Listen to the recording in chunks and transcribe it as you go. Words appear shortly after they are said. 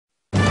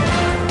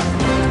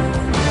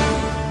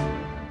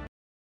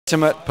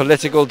legitimate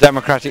political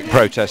democratic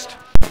protest.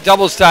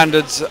 Double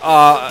standards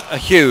are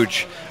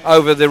huge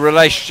over the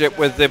relationship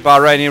with the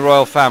Bahraini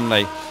royal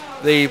family.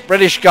 The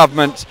British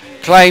government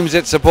claims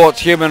it supports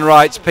human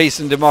rights, peace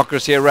and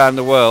democracy around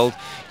the world,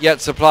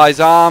 yet supplies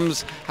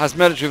arms, has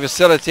military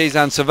facilities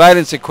and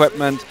surveillance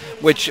equipment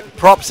which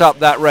props up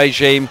that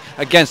regime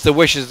against the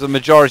wishes of the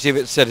majority of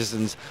its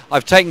citizens.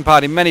 I've taken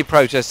part in many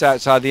protests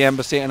outside the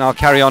embassy and I'll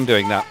carry on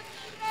doing that.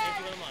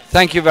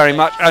 Thank you very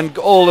much and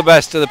all the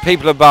best to the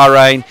people of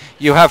Bahrain.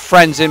 You have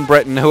friends in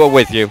Britain who are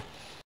with you.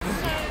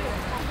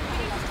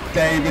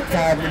 David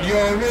Cameron,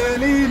 you're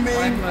really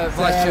mean.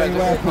 Selling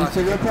weapons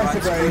to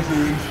repressive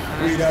regimes.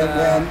 We don't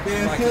want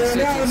this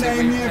in our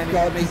name. You've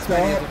got to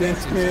stop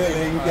this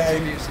killing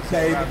game.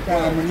 David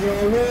Cameron,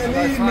 you're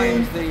really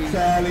mean.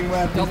 Selling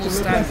weapons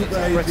to repressive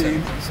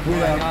regimes. We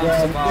don't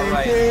want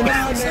this in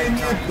our name.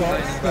 You've got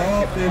to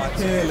stop this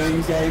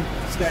killing game.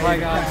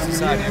 David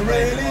Cameron, you're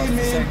really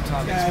mean.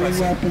 Selling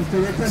weapons to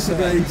repressive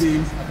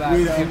regimes.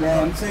 We don't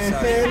want this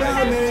in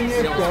our name.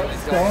 You've got to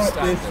stop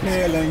this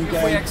killing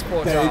game.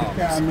 David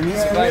Cameron,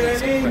 you're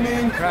really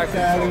mean.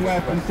 Selling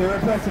weapons to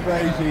repressive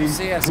regimes.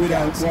 We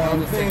don't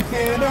want this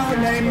in our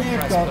name.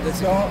 You've got to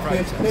stop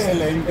this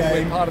killing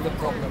game. We're part of the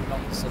problem, not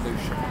the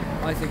solution.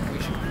 I think we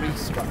should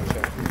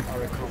restructure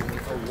our economy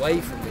away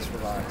from this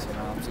reliance on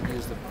arms and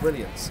use the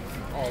brilliance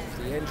of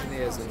the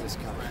engineers in this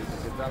country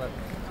to develop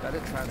better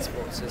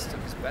transport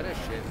systems, better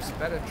ships,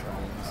 better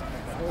trains,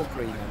 more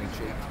green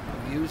energy,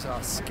 and use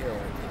our skill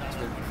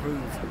to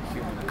improve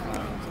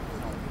humankind,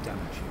 not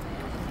damage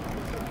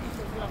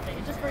humankind. Lovely.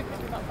 Just very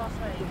quickly about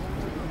Bahrain.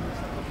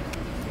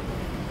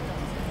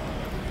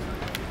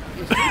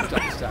 It's good to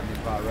understand in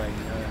Bahrain.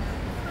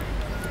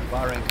 The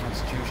Bahrain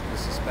constitution was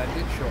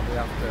suspended shortly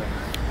after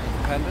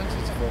independence.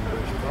 It's a former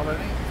British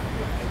colony.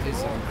 It is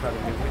an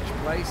incredibly rich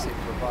place. It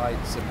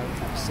provides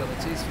military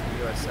facilities for the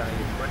USA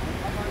and Britain,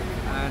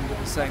 and at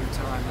the same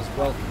time has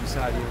welcomed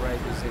Saudi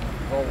Arabia's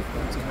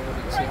involvement in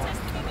order to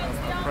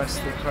oppress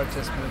the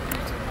protest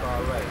movement in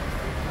Bahrain.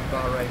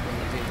 Bahrain will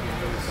indeed be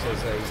used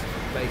as a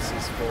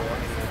basis for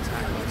any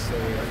attack on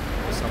Syria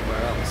or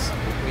somewhere else.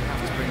 We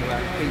have to bring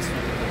about peace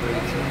within the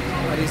region.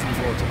 That isn't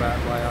brought about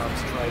by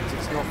arms trades,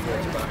 it's not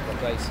brought about by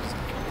bases,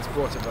 it's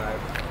brought about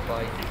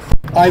by...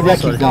 I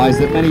recognise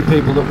that many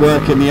people that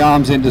work in the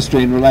arms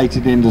industry and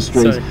related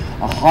industries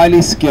are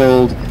highly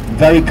skilled,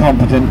 very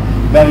competent,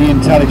 very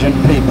intelligent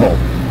people.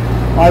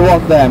 I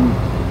want them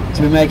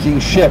to be making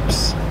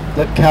ships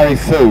that carry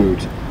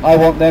food. I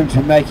want them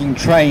to be making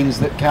trains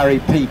that carry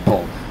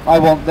people. I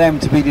want them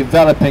to be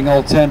developing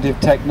alternative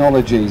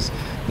technologies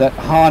that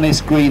harness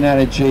green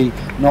energy,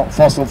 not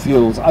fossil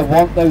fuels. I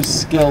want those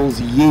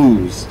skills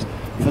used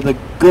for the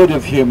good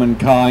of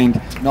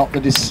humankind, not the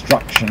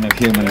destruction of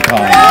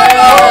humankind.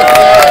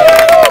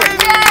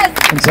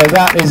 And so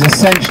that is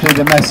essentially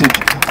the message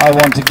I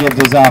want to give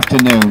this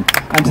afternoon.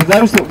 And to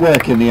those that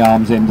work in the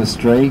arms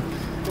industry,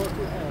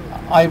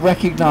 I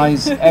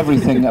recognise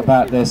everything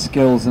about their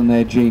skills and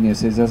their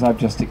geniuses, as I've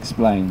just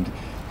explained.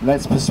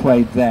 Let's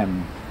persuade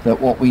them that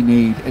what we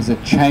need is a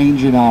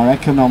change in our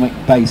economic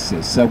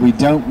basis, so we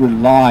don't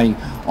rely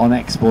on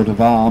export of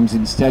arms,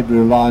 instead we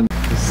rely on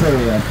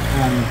Syria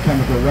and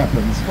chemical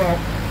weapons. Well,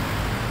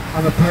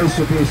 I'm opposed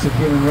to abuse of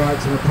human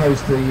rights and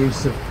opposed to the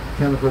use of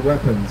chemical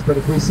weapons, but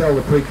if we sell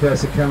the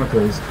precursor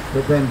chemicals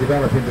that then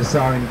develop into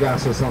sarin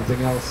gas or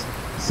something else,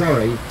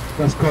 sorry,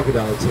 that's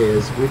crocodile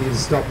tears. We need to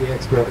stop the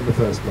export in the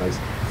first place.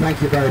 Thank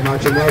you very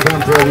much and well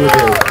done to all you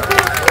do.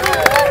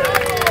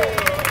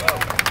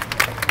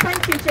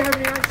 Thank you,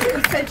 Jeremy.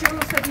 You said you're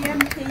also the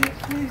MP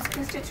whose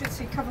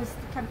constituency covers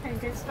the campaign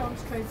against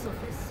arms trades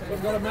office. So.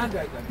 We've got a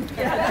mandate then.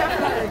 Yeah,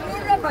 definitely.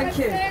 Thank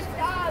you.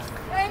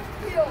 Thank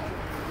you.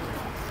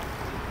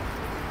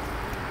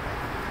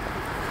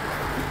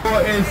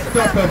 War is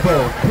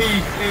stoppable,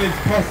 peace is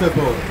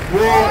possible.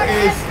 War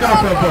is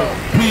stoppable,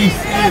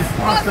 peace is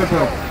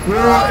possible.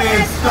 War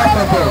is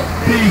stoppable,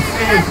 peace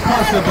is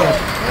possible.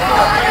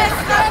 War is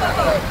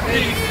stoppable.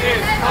 Peace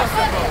is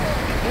possible.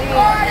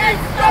 War is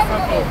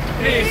stoppable.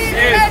 Peace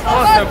is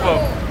possible.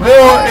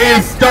 War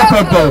is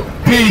stoppable,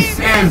 peace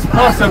is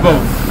possible.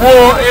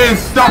 War is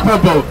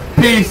stoppable,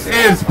 peace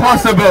is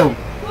possible.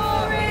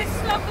 War is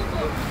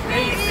stoppable.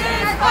 Peace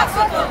is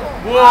possible.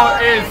 War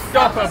is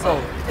stoppable,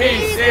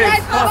 peace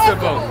is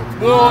possible.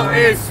 War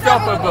is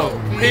stoppable,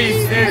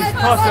 peace is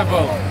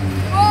possible.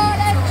 War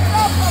is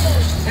stoppable.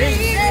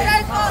 Peace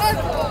is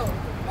possible.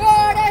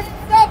 War is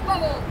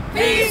stoppable.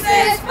 Peace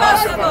is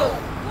possible.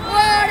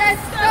 War is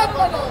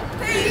stoppable.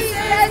 Peace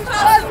is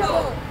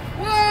possible.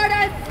 War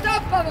is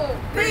stoppable.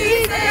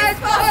 Peace is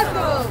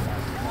possible.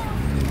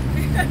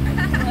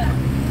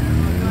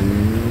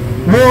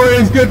 War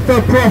is good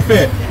for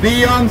profit.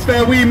 The arms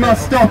fair, we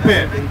must stop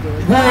it.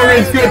 War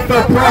is good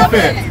for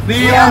profit.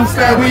 The arms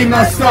fair, we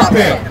must stop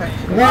it.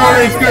 War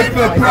is good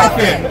for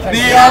profit.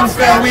 The arms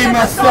fair, we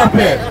must stop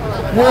it.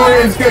 War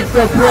is good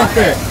for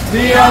profit.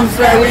 The arms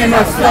fair, we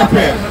must stop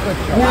it.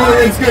 War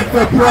is good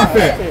for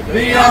profit.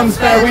 The arms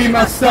fair, we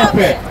must stop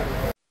it.